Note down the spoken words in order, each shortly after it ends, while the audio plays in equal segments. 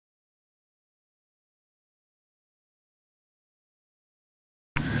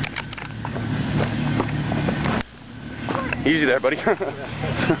Easy there, buddy.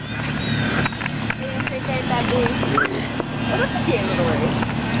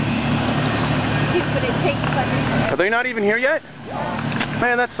 Are they not even here yet?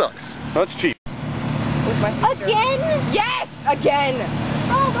 Man, that sucks. That's cheap. Again? Yes! Again!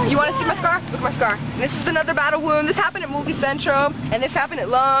 Oh, you want to see my scar? Look at my scar. This is another battle wound. This happened at Movie Central, and this happened at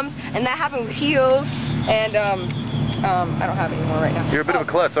Lums, and that happened with heels, and I don't have any more right now. You're a bit of a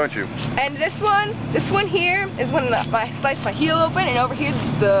klutz, aren't you? And this one here is when I sliced my heel open, and over here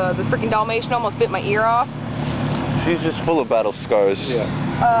the freaking Dalmatian almost bit my ear off. She's just full of battle scars. Yeah.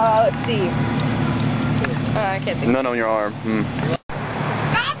 Let's see. I can't think. None on your arm.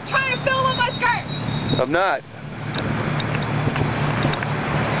 Stop trying to film on my skirt! I'm not.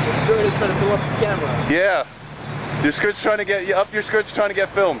 The skirt is trying to fill up the camera. Yeah. Your skirt's trying to get you up. Your skirt's trying to get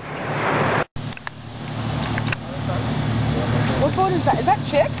filmed. What phone is that? Is that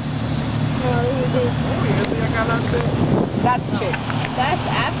Chick? No, That's Chick. that's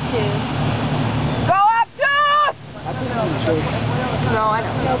Epis. Go up to! No, I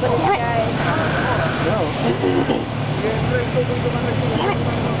know. No, but it's guys.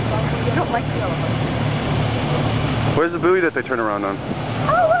 I don't like this. Where's the buoy that they turn around on?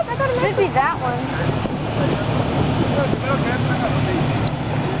 Oh, look, I thought it should be that one.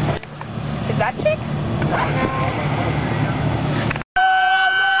 Is that Chick?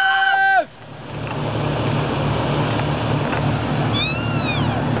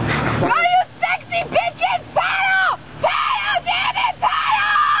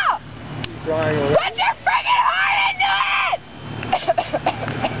 Put your friggin' heart into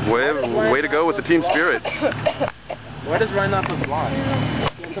it! Way to go with the team spirit. Why does Ryan not look blonde?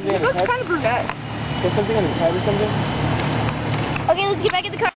 He looks kind of brunette. There's something on his head or something? Okay, let's get back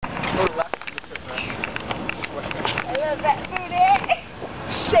in the car. I love that booty.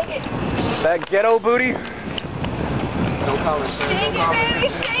 Shake it. That ghetto booty. No comment. Shake it, baby,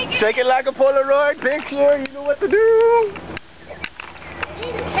 shake it. Shake it like a Polaroid picture. You know what to do.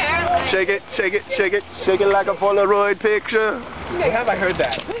 Shake it, shake it, shake it, shake it like a Polaroid picture. Hey, have I heard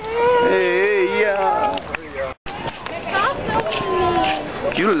that? Hey, yeah.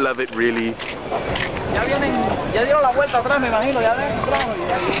 You love it, really. Ya vienen, ya dieron la vuelta atrás, me imagino, ya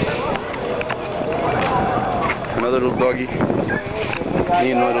Another little doggy.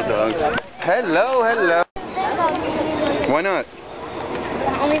 Me and little dog. Hello, hello. Why not?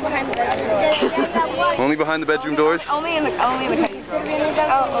 Only behind the bedroom. Only behind the bedroom doors? Only in the cage.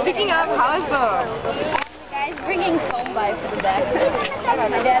 Oh, speaking of, how is the... Guys, bringing foam by for the back. My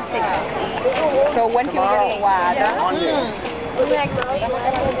dad fixed the seat. So when can we get a wad? Next week.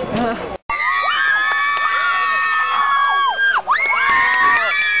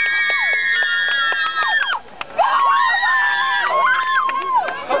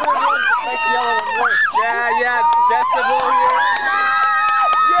 Yeah, that's the ball here.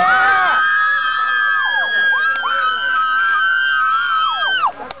 Yeah!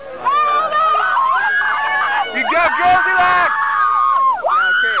 You go, Goldilocks!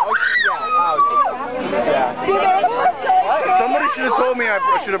 Somebody should have told me I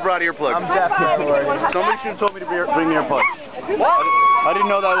should have brought earplugs. I'm definitely Somebody should have told me to bring earplugs. I didn't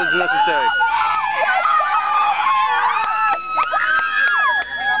know that was necessary.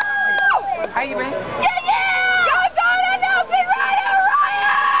 How you been?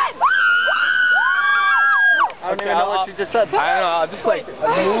 I don't even know what you just said. I don't know, just like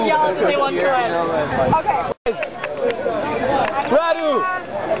Yell if they want to run. Okay. Radu!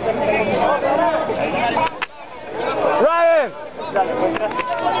 Ryan!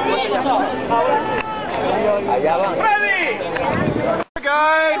 Ready!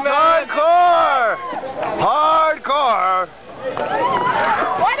 Guys, hardcore! Hardcore!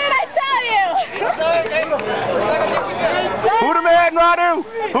 What did I tell you? Who the man, Radu?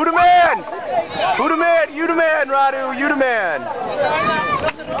 Who the man? Who the man? You the man, Radu. You the man.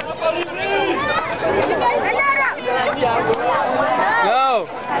 No!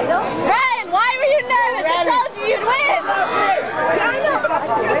 Ryan, why were you nervous? I told you you'd win. I know, but I'm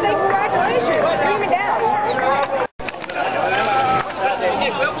going to say congratulations. Scream it down.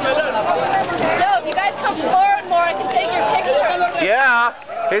 No, if you guys come forward more, I can take your picture. Yeah,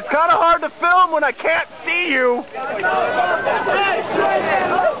 it's kind of hard to film when I can't see you.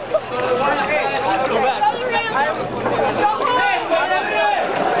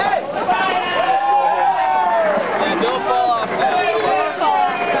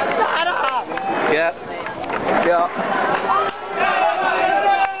 Yeah. Yeah.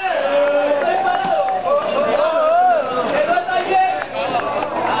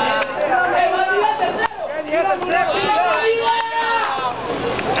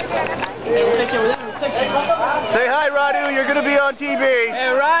 Say hi, Radu. gonna be on TV.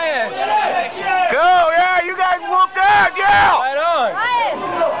 Hey, Ryan. Go, yeah, you guys whooped out, yeah! Right on. Ryan!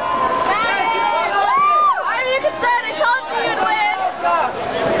 Why are you concerned? I told you you'd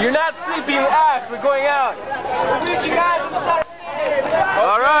win! You're not sleepy, you ass. We're going out. We'll meet you guys on the Saturday.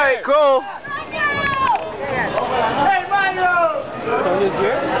 All right, cool. Hey, Mario!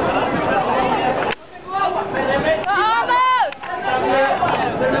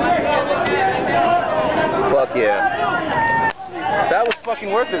 Fuck yeah. That was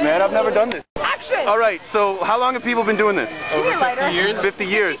fucking worth it, man. I've never done this. Action! All right, so how long have people been doing this? Over 50 years. 50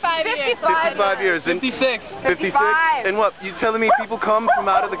 years. 55 years. And 56. 56? And what, you telling me people come from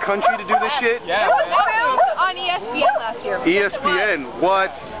out of the country to do this shit? Yeah. It was filmed on ESPN last year. ESPN,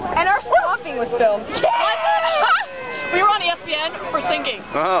 what? And our swamping was filmed. We were on ESPN for sinking.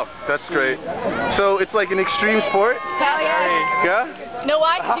 Oh, that's great. So it's like an extreme sport? Hell yeah. Yeah? You know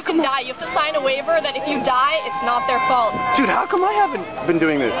why? Because you can die. You have to sign a waiver that if you die, it's not their fault. Dude, how come I haven't been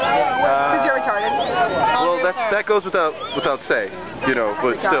doing this? Because you're retarded. Well, that goes without say, you know,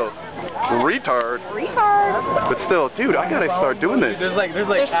 but still. Retard. But still, dude, I gotta start doing this. There's like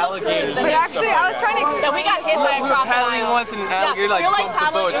alligators. But actually, I was trying to... Yeah, we got hit by a We were paddling crocodile. once and an alligator like we were bumped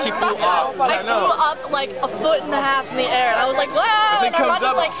the boat. She flew off. I flew up like a foot and a half in the air, and I was like, wow! If it And our comes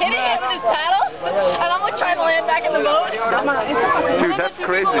brother's up, like hitting it with his paddle, and I'm like trying to land back in the boat. Dude, that's The two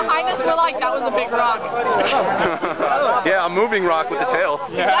crazy. people behind us were like, that was a big rock. Yeah, a moving rock with the tail.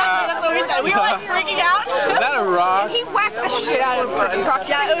 Exactly, that's what we said. We were like freaking out. Is that a rock? He whacked the shit out of the fucking crocodile.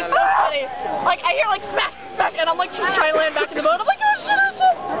 Yeah, it was so funny. Like, I hear like smack, smack, and I'm like just trying to land back in the boat. I'm like, oh shit, oh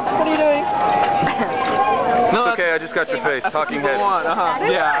shit. What are you doing? No, It's okay, I just got your face. Talking head.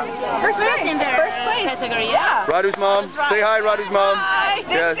 Yeah. First place. First place. Yeah. Radu's mom. Say hi, Radu's mom. Hi.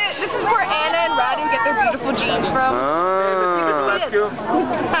 Yes. This is where Anna and Radu get their beautiful jeans from. Ah.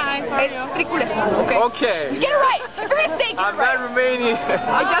 Hi. Okay. Okay. Get it right. For goodness sake, get I'm it right. not Romanian.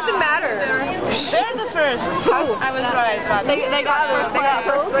 It doesn't matter. They're the first. I was right. They got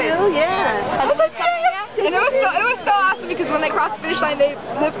first place. Yeah. And it was so awesome because when they crossed the finish line, they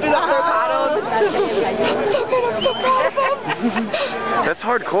lifted up their paddles. I'm so proud of them. That's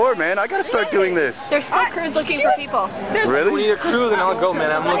hardcore, man. I gotta start doing this. There's still crews looking for people. We Really? need a crew, then I'll go,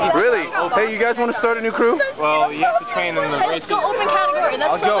 man. I'm looking. Really? Hey, you guys want to start a new crew? Well, you have to train in the Let's races. go open category. That's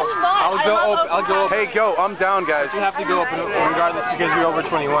I'll so go. much fun. I'll go open. Hey, go. I'm down, guys. You have to go open regardless because you're over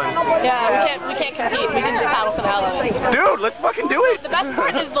 21. Yeah, we can't compete. We can just paddle for the hell of it. Dude, let's fucking do it. The best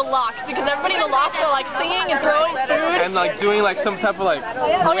part is the locks because everybody in the locks are like singing and throwing food. And like doing like some type of like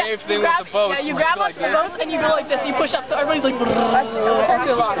wave thing with the boats. Yeah, you grab like onto the boats and you go like this. You push up, so everybody's like off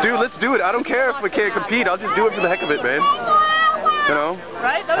your lock. Dude, let's do it. I don't care if we can't compete. I'll just do it for the heck of it, man. You know?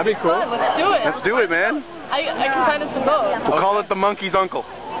 Right? That'd be cool. Fun. Let's do it. Let's do it, man. I can find us some boats. We'll call it the monkey's uncle.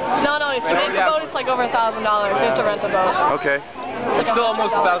 No, if you make a boat, it's like over $1,000. You have to rent a boat. Okay. It's still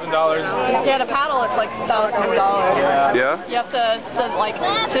almost $1,000. Yeah, to paddle, it's like $1,000. Yeah? You have to subscribe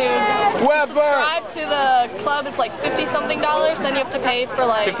to the club. It's like $50-something. Then you have to pay for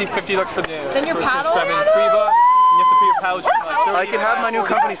like 50 bucks for the. Then your for paddle? $3 bucks. You have to pay your paddle. I can have my new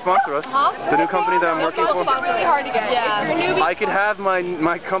company sponsor us. Huh? The new company that I'm working for. It's really hard to get. Yeah. If you're a newbie. I can have my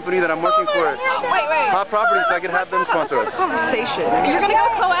company that I'm working for. Wait. Hot Properties, I can have them sponsor us. Conversation. You're gonna go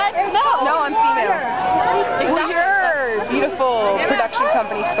co-ed? No. No, I'm female. Will your beautiful production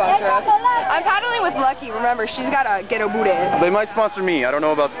company sponsor us? I'm paddling with Lucky. Remember, she's got a ghetto booty. They might sponsor me. I don't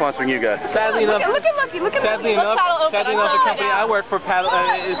know about sponsoring you guys. Sadly enough, Look at Lucky. Look at sadly Lucky. enough, the company I work for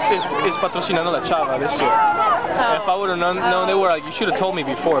is patrocinando la chava this year. If I would have known, they were like, you should have told me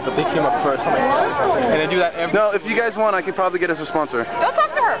before, but they came up first. I'm like, and they do that every. No, if you guys want, I could probably get us a sponsor. Don't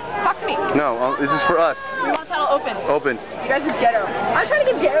talk to her. Talk to me. No, this is for us. We want to paddle open. Open. You guys are ghetto. I'm trying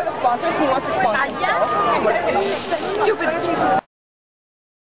to get Ghetto to sponsor us, and he wants to sponsor himself. Stupid.